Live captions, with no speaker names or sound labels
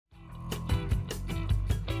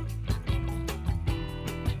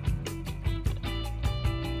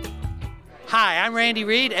Hi, I'm Randy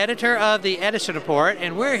Reid, editor of the EdisonReport,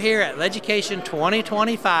 and we're here at LEDucation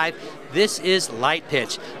 2025. This is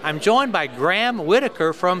LightPitch. I'm joined by Graham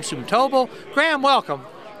Whitaker from Zumtobel. Graham, welcome.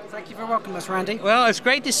 Thank you for welcoming us, Randy. Well, it's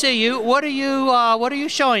great to see you. What are you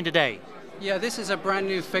showing today? Yeah, this is a brand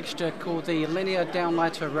new fixture called the Linear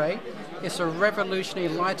Downlight Array. It's a revolutionary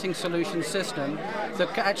lighting solution system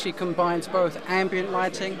that actually combines both ambient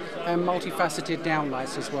lighting and multifaceted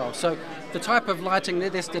downlights as well. So the type of lighting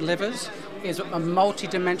that this delivers is a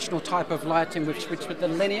multi-dimensional type of lighting, which with the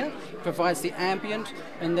linear provides the ambient,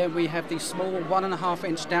 and then we have the small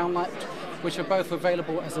 1.5-inch downlight, which are both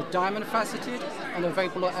available as a diamond-faceted and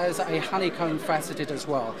available as a honeycomb-faceted as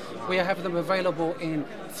well. We have them available in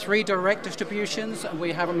 3 direct distributions, and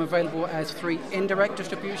we have them available as 3 indirect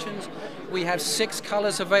distributions. We have 6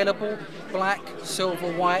 colors available: black,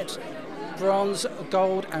 silver, white, bronze,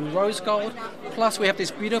 gold, and rose gold. Plus we have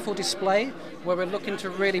this beautiful display where we're looking to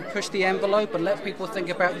really push the envelope and let people think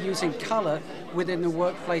about using color within the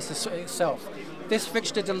workplace itself. This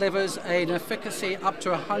fixture delivers an efficacy up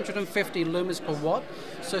to 150 lumens per watt,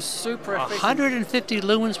 so super efficient. 150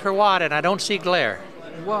 lumens per watt, and I don't see glare.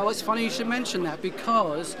 Well, it's funny you should mention that,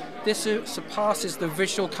 because this surpasses the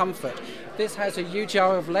visual comfort. This has a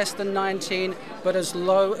UGR of less than 19, but as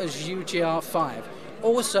low as UGR 5.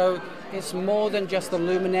 Also, it's more than just the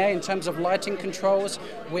luminaire in terms of lighting controls.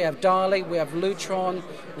 We have Downlight, we have Lutron,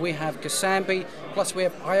 we have Kasambi, plus we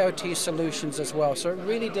have IoT solutions as well. So it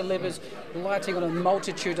really delivers lighting on a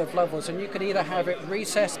multitude of levels, and you can either have it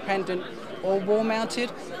recessed, pendant, or wall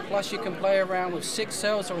mounted, plus you can play around with 6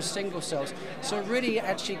 cells or a single cells. So it really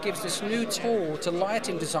actually gives this new tool to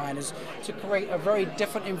lighting designers to create a very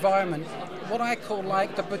different environment, what I call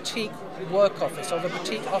like the boutique work office or the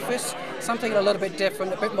boutique office, something a little bit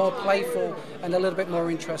different, a bit more playful, and a little bit more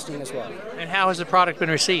interesting as well. And how has the product been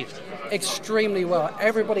received? Extremely well.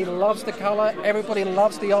 Everybody loves the color, everybody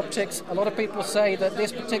loves the optics. A lot of people say that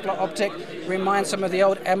this particular optic reminds them of the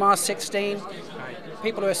old MR16.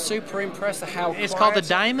 People are super impressed at how it's called the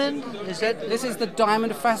Diamond? This is the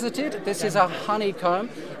Diamond-faceted. This is a honeycomb,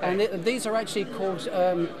 and these are actually called,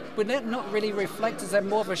 but they're not really reflectors, they're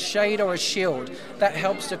more of a shade or a shield that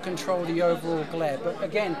helps to control the overall glare. But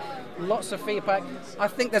again, lots of feedback. I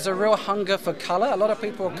think there's a real hunger for color. A lot of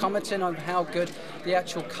people are commenting on how good the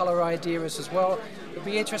actual color idea is as well. It'd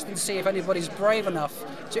be interesting to see if anybody's brave enough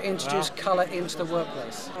to introduce color into the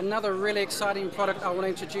workplace. Another really exciting product I want to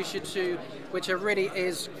introduce you to, which really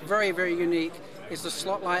is very, very unique, is the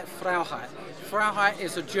slotlight Freiheit. Freiheit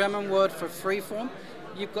is a German word for freeform.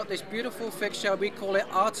 You've got this beautiful fixture, we call it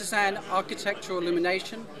artisan architectural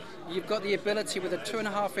illumination. You've got the ability with a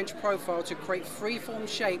 2.5-inch profile to create freeform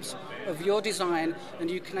shapes of your design, and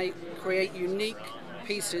you can create unique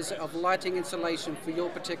pieces of lighting installation for your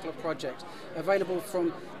particular project. Available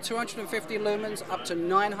from 250 lumens up to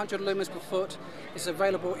 900 lumens per foot. It's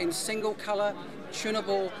available in single color,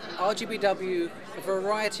 tunable, RGBW, a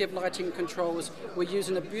variety of lighting controls. We're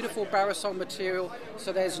using a beautiful barrosol material,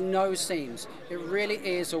 so there's no seams. It really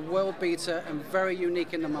is a world beater and very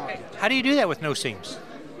unique in the market. How do you do that with no seams?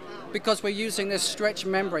 Because we're using this stretch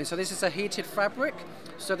membrane. So this is a heated fabric,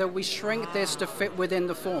 so that we shrink this to fit within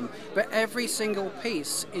the form. But every single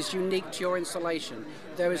piece is unique to your installation.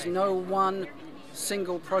 There is no one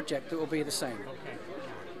single project that will be the same.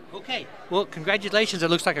 Okay. Well, congratulations. It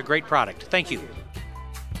looks like a great product. Thank you.